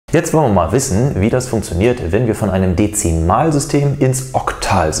Jetzt wollen wir mal wissen, wie das funktioniert, wenn wir von einem Dezimalsystem ins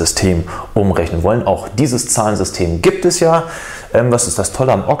Oktalsystem umrechnen wollen. Auch dieses Zahlensystem gibt es ja. Was ist das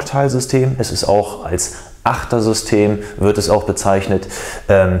Tolle am Oktalsystem? Es ist auch als Achtersystem wird es auch bezeichnet.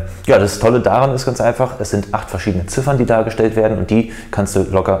 Ja, das Tolle daran ist ganz einfach, es sind 8 verschiedene Ziffern, die dargestellt werden und die kannst du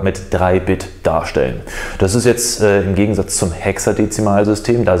locker mit 3 Bit darstellen. Das ist jetzt im Gegensatz zum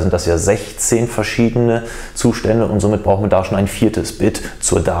Hexadezimalsystem, da sind das ja 16 verschiedene Zustände und somit brauchen wir da schon ein 4. Bit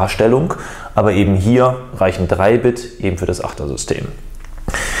zur Darstellung. Aber eben hier reichen 3 Bit eben für das Achtersystem.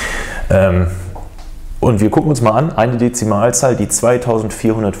 Und wir gucken uns mal an, eine Dezimalzahl, die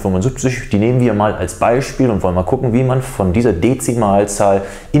 2475, die nehmen wir mal als Beispiel und wollen mal gucken, wie man von dieser Dezimalzahl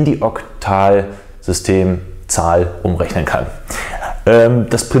in die Oktalsystemzahl umrechnen kann.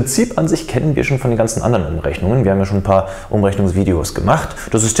 Das Prinzip an sich kennen wir schon von den ganzen anderen Umrechnungen. Wir haben ja schon ein paar Umrechnungsvideos gemacht.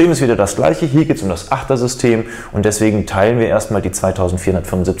 Das System ist wieder das gleiche. Hier geht es um das Achtersystem und deswegen teilen wir erstmal die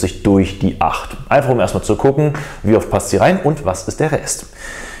 2475 durch die 8. Einfach um erstmal zu gucken, wie oft passt sie rein und was ist der Rest.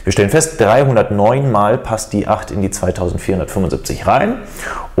 Wir stellen fest, 309 Mal passt die 8 in die 2475 rein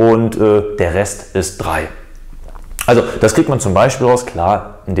und der Rest ist 3. Also das kriegt man zum Beispiel raus,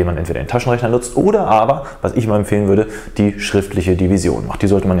 klar, indem man entweder den Taschenrechner nutzt oder aber, was ich mal empfehlen würde, die schriftliche Division macht. Die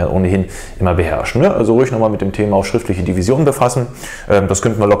sollte man ja ohnehin immer beherrschen. Ne? Also ruhig nochmal mit dem Thema auch schriftliche Division befassen. Das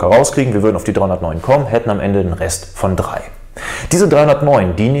könnten wir locker rauskriegen. Wir würden auf die 309 kommen, hätten am Ende den Rest von 3. Diese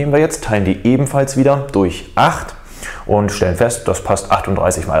 309, die nehmen wir jetzt, teilen die ebenfalls wieder durch 8. Und stellen fest, das passt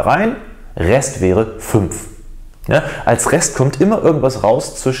 38 Mal rein, Rest wäre 5. Ja, als Rest kommt immer irgendwas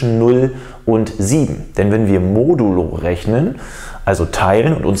raus zwischen 0 und 7. Denn wenn wir modulo rechnen, also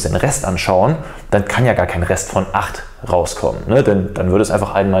teilen und uns den Rest anschauen, dann kann ja gar kein Rest von 8 rauskommen. Ne? Denn dann würde es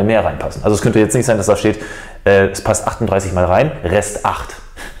einfach einmal mehr reinpassen. Also es könnte jetzt nicht sein, dass da steht, es passt 38 Mal rein, Rest 8.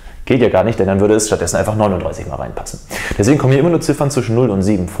 Geht ja gar nicht, denn dann würde es stattdessen einfach 39 Mal reinpassen. Deswegen kommen hier immer nur Ziffern zwischen 0 und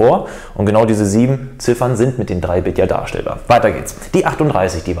 7 vor und genau diese 7 Ziffern sind mit den 3 Bit ja darstellbar. Weiter geht's. Die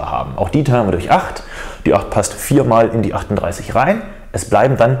 38, die wir haben, auch die teilen wir durch 8. Die 8 passt 4 Mal in die 38 rein. Es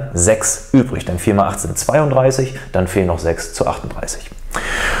bleiben dann 6 übrig, denn 4 mal 8 sind 32, dann fehlen noch 6 zu 38.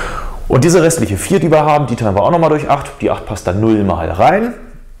 Und diese restliche 4, die wir haben, die teilen wir auch nochmal durch 8. Die 8 passt dann 0 Mal rein.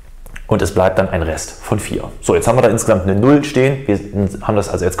 Und es bleibt dann ein Rest von 4. So, jetzt haben wir da insgesamt eine 0 stehen. Wir haben das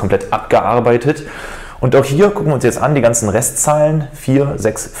also jetzt komplett abgearbeitet. Und auch hier gucken wir uns jetzt an, die ganzen Restzahlen, 4,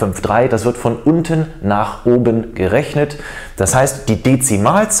 6, 5, 3, das wird von unten nach oben gerechnet. Das heißt, die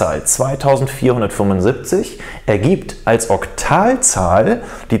Dezimalzahl 2475 ergibt als Oktalzahl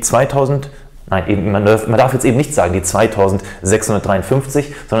die 2000, nein, eben, man darf jetzt eben nicht sagen die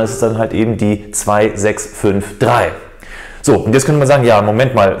 2653, sondern es ist dann halt eben die 2653. So, und jetzt könnte man sagen, ja,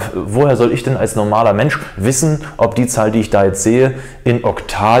 Moment mal, woher soll ich denn als normaler Mensch wissen, ob die Zahl, die ich da jetzt sehe, in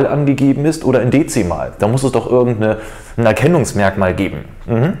Oktal angegeben ist oder in Dezimal? Da muss es doch irgendein Erkennungsmerkmal geben.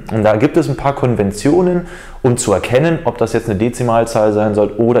 Und da gibt es ein paar Konventionen, um zu erkennen, ob das jetzt eine Dezimalzahl sein soll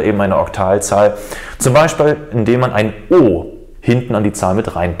oder eben eine Oktalzahl. Zum Beispiel, indem man ein O hinten an die Zahl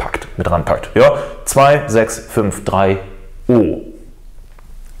mit ranpackt. Ja, 2653 O.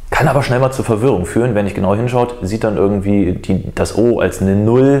 Kann aber schnell mal zur Verwirrung führen, wenn ich genau hinschaut, sieht dann irgendwie das O als eine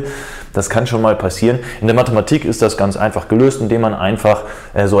 0. Das kann schon mal passieren. In der Mathematik ist das ganz einfach gelöst, indem man einfach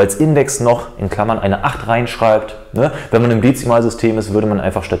so als Index noch in Klammern eine 8 reinschreibt. Ne? Wenn man im Dezimalsystem ist, würde man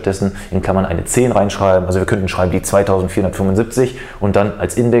einfach stattdessen in Klammern eine 10 reinschreiben. Also wir könnten schreiben die 2475 und dann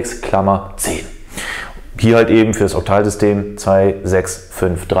als Index Klammer 10. Hier halt eben für das Oktalsystem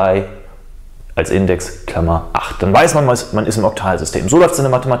 2653 als Index Klammer 8. Dann weiß man, man ist im Oktalsystem. So läuft es in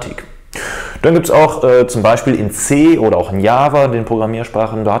der Mathematik. Dann gibt es auch zum Beispiel in C oder auch in Java, den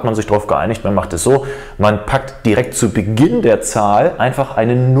Programmiersprachen, da hat man sich darauf geeinigt, man macht es so, man packt direkt zu Beginn der Zahl einfach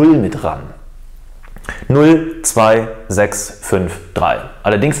eine 0 mit ran. 0, 2, 6, 5, 3.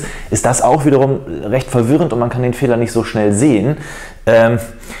 Allerdings ist das auch wiederum recht verwirrend und man kann den Fehler nicht so schnell sehen. Wir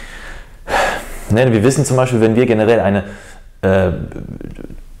wissen zum Beispiel, wenn wir generell eine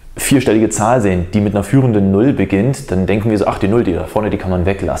vierstellige Zahl sehen, die mit einer führenden 0 beginnt, dann denken wir so, ach, die 0, die da vorne, die kann man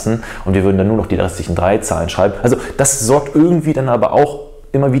weglassen und wir würden dann nur noch die restlichen 3 Zahlen schreiben. Also das sorgt irgendwie dann aber auch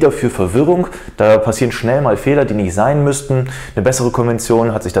immer wieder für Verwirrung. Da passieren schnell mal Fehler, die nicht sein müssten. Eine bessere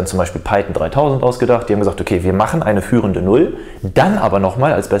Konvention hat sich dann zum Beispiel Python 3000 ausgedacht. Die haben gesagt, okay, wir machen eine führende 0, dann aber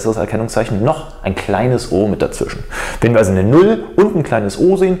nochmal als besseres Erkennungszeichen noch ein kleines O mit dazwischen. Wenn wir also eine 0 und ein kleines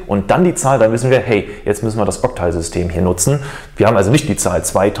O sehen und dann die Zahl, dann wissen wir, hey, jetzt müssen wir das Oktalsystem hier nutzen. Wir haben also nicht die Zahl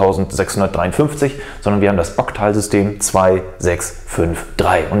 2653, sondern wir haben das Oktalsystem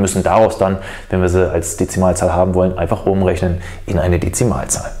 2653 und müssen daraus dann, wenn wir sie als Dezimalzahl haben wollen, einfach umrechnen in eine Dezimalzahl.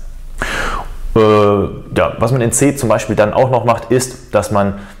 Ja, was man in C zum Beispiel dann auch noch macht, ist, dass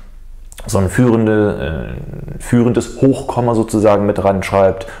man so ein führendes Hochkomma sozusagen mit dran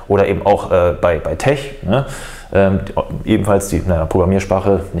schreibt oder eben auch bei Tech, ne? Ebenfalls die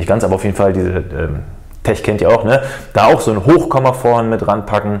Programmiersprache, nicht ganz, aber auf jeden Fall diese Tech kennt ihr auch, ne? Da auch so ein Hochkomma vorne mit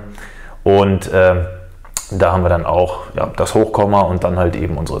ranpacken und da haben wir dann auch das Hochkomma und dann halt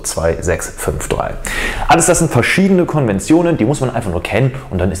eben unsere 2, 6, 5, 3. Alles das sind verschiedene Konventionen, die muss man einfach nur kennen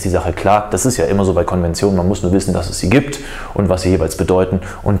und dann ist die Sache klar. Das ist ja immer so bei Konventionen, man muss nur wissen, dass es sie gibt und was sie jeweils bedeuten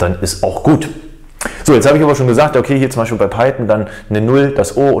und dann ist auch gut. So, jetzt habe ich aber schon gesagt, okay, hier zum Beispiel bei Python dann eine 0,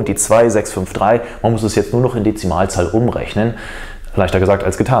 das O und die 2, 6, 5, 3. Man muss es jetzt nur noch in Dezimalzahl umrechnen. Leichter gesagt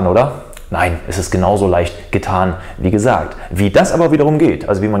als getan, oder? Nein, es ist genauso leicht getan wie gesagt. Wie das aber wiederum geht,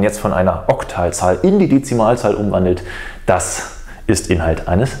 also wie man jetzt von einer Oktalzahl in die Dezimalzahl umwandelt, das ist Inhalt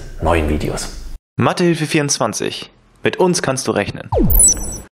eines neuen Videos. Mathehilfe24. Mit uns kannst du rechnen.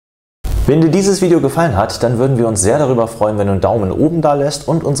 Wenn dir dieses Video gefallen hat, dann würden wir uns sehr darüber freuen, wenn du einen Daumen oben da lässt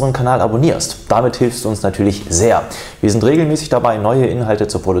und unseren Kanal abonnierst. Damit hilfst du uns natürlich sehr. Wir sind regelmäßig dabei, neue Inhalte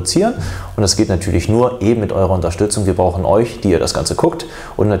zu produzieren und das geht natürlich nur eben mit eurer Unterstützung. Wir brauchen euch, die ihr das Ganze guckt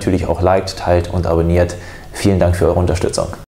und natürlich auch liked, teilt und abonniert. Vielen Dank für eure Unterstützung.